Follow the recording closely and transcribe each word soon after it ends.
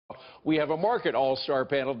We have a market all-star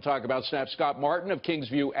panel to talk about Snap. Scott Martin of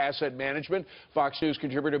Kingsview Asset Management, Fox News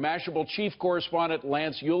contributor Mashable, chief correspondent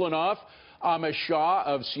Lance Ulanoff, Amish Shah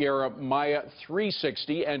of Sierra Maya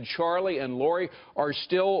 360, and Charlie and Lori are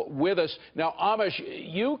still with us. Now, Amish,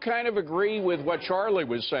 you kind of agree with what Charlie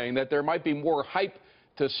was saying, that there might be more hype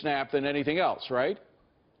to Snap than anything else, right?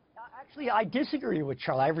 Actually, I disagree with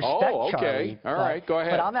Charlie. I respect Charlie. All right, go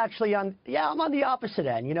ahead. But I'm actually I'm on the opposite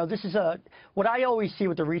end. You know, this is what I always see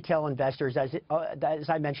with the retail investors, as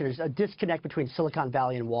I mentioned, is a disconnect between Silicon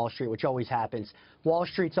Valley and Wall Street, which always happens. Wall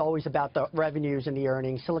Street's always about the revenues and the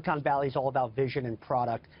earnings. Silicon Valley's all about vision and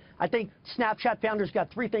product. I think Snapchat founders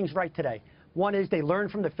got three things right today. One is they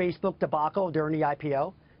learned from the Facebook debacle during the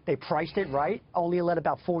IPO. They priced it right, only let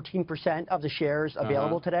about 14% of the shares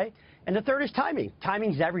available today. And the third is timing.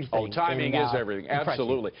 Timing's everything. Oh, timing is everything.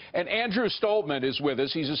 Absolutely. And Andrew Stoltman is with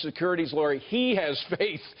us. He's a securities lawyer. He has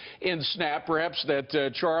faith in Snap, perhaps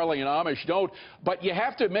that Charlie and Amish don't. But you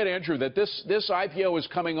have to admit, Andrew, that this IPO is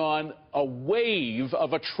coming on a wave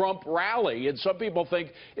of a Trump rally. And some people think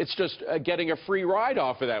it's just getting a free ride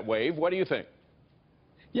off of that wave. What do you think?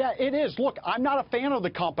 Yeah, it is. Look, I'm not a fan of the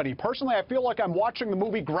company. Personally, I feel like I'm watching the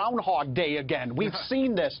movie Groundhog Day again. We've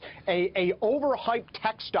seen this, a overhyped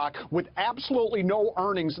tech stock with absolutely no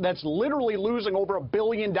earnings that's literally losing over $1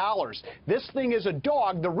 billion. This thing is a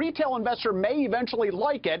dog. The retail investor may eventually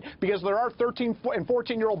like it because there are 13 and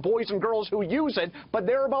 14-year-old boys and girls who use it, but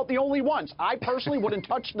they're about the only ones. I personally wouldn't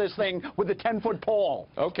touch this thing with a 10-foot pole.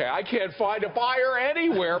 Okay, I can't find a buyer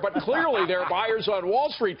anywhere, but clearly there are buyers on Wall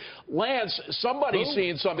Street. Lance, somebody's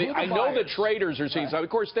seen something. I know the traders are seeing something.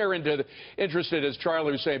 Of course, they're interested, as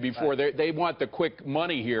Charlie was saying before. They want the quick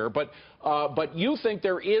money here. But you think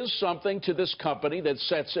there is something to this company that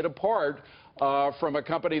sets it apart from a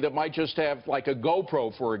company that might just have, like, a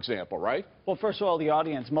GoPro, for example, right? Well, first of all, the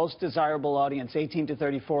audience, most desirable audience, 18 to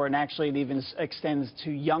 34, and actually it even extends to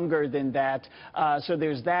younger than that. So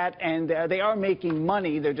there's that, and they are making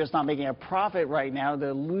money. They're just not making a profit right now.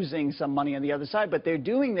 They're losing some money on the other side, but they're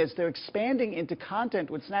doing this. They're expanding into content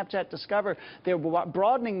with Snapchat Discover. They're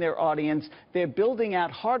broadening their audience. They're building out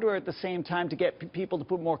hardware at the same time to get people to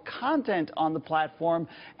put more content on the platform.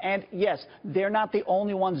 And yes, they're not the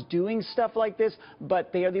only ones doing stuff like this,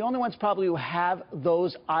 but they are the only ones probably who have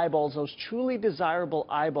those eyeballs, those truly desirable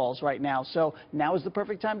eyeballs right now. So now is the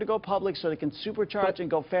perfect time to go public so they can supercharge and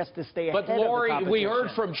go fast to stay ahead of the competition. But Lori, we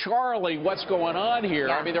heard from Charlie what's going on here.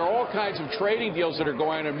 I mean, there are all kinds of trading deals that are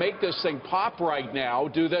going on to make this thing pop right now.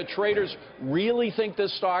 Do the traders really think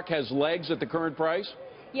this stock has legs at the current price?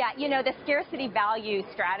 Yeah, you know, the scarcity value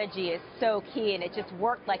strategy is so key, and it just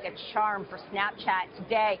worked like a charm for Snapchat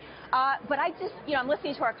today. But I just, you know, I'm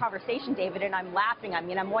listening to our conversation, David, and I'm laughing. I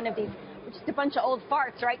mean, I'm one of these, just a bunch of old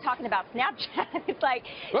farts, right, talking about Snapchat. It's like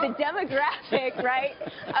the demographic, right,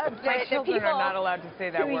 of the people are not allowed to say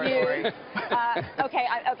that word, Lori.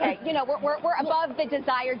 Okay. You know, we're above the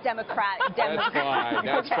desired Democrat. That's fine.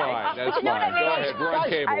 That's fine. That's fine. Go ahead. We're on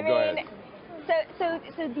cable. Go ahead.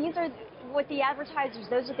 So these are what the advertisers,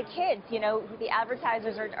 those are the kids, you know, who the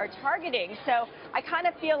advertisers are targeting. So I kind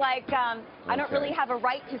of feel like I don't really have a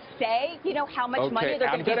right to say, you know, how much money they're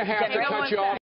going to I'm going to have to cut you off.